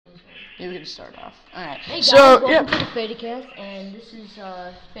You can start off. Alright. Hey guys, so, welcome to the Fadicast, and this is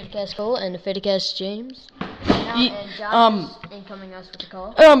Fadicast Cole and the Fadicast James. And Josh is incoming us with a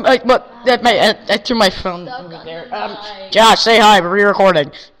call. I threw my phone over there. Josh, say hi, we're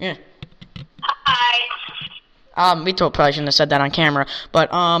re-recording. Yeah. Hi. We probably shouldn't have said that on camera,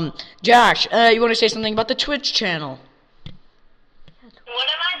 but, Josh, you want to say something about the Twitch channel? What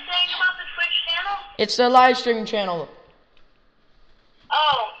am I saying about the Twitch channel? It's the live streaming channel.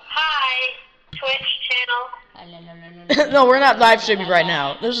 Oh, hi, Twitch channel. No, we're not live streaming right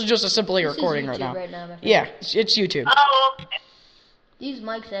now. This is just a simply recording right now. Yeah, it's YouTube. Oh, okay. These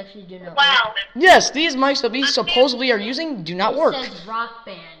mics actually do not Wow. work. Yes, these mics that we supposedly are using do not work. It says rock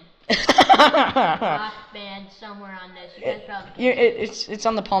band. Rock band somewhere on this. You guys probably can't. It's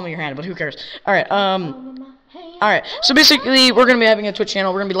on the palm of your hand, but who cares? Alright, so basically, we're going to be having a Twitch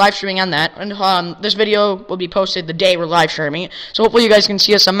channel. We're going to be live streaming on that. And this video will be posted the day we're live streaming. So hopefully you guys can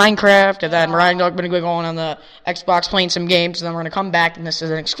see us on Minecraft. And then we're going to be going on the Xbox playing some games. And then we're going to come back. And this is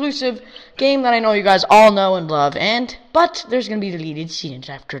an exclusive game that I know you guys all know and love. But there's going to be deleted scenes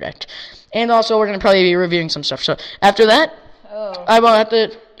after that. And also, we're going to probably be reviewing some stuff. So after that, I will have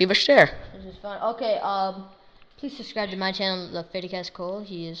to leave a share. This is fun. Okay, please subscribe to my channel, the Fadicast Cole.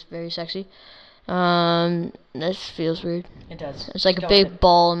 He is very sexy. This feels weird. It does. It's like a big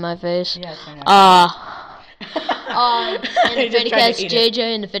ball in my face. Yes, I know. And the Fadicast JJ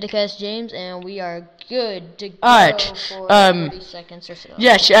and the Fadicast James, and we are good to go for 30 seconds or so.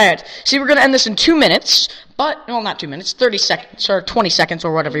 Yes, alright. See, we're gonna end this in 2 minutes, but, well, not 2 minutes, 30 seconds, or 20 seconds,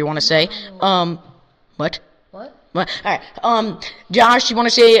 or whatever you want to say. What? Alright, Josh, you want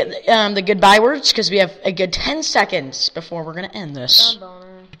to say, the goodbye words? Because we have a good 10 seconds before we're gonna end this.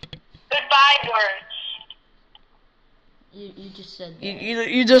 Goodbye words. You just said that.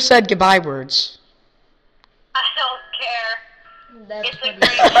 You just said goodbye words. I don't care. That's It's a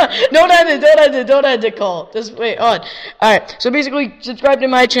great Don't end it, Cole. Just wait on. Alright, so basically, subscribe to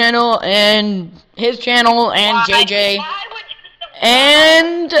my channel, and his channel, and JJ. Why would you subscribe?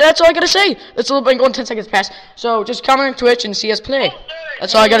 And that's all I gotta say. That's a little bit going 10 seconds past. So just comment on Twitch and see us play.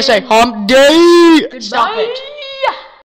 That's all I gotta say. Hump day! Stop it.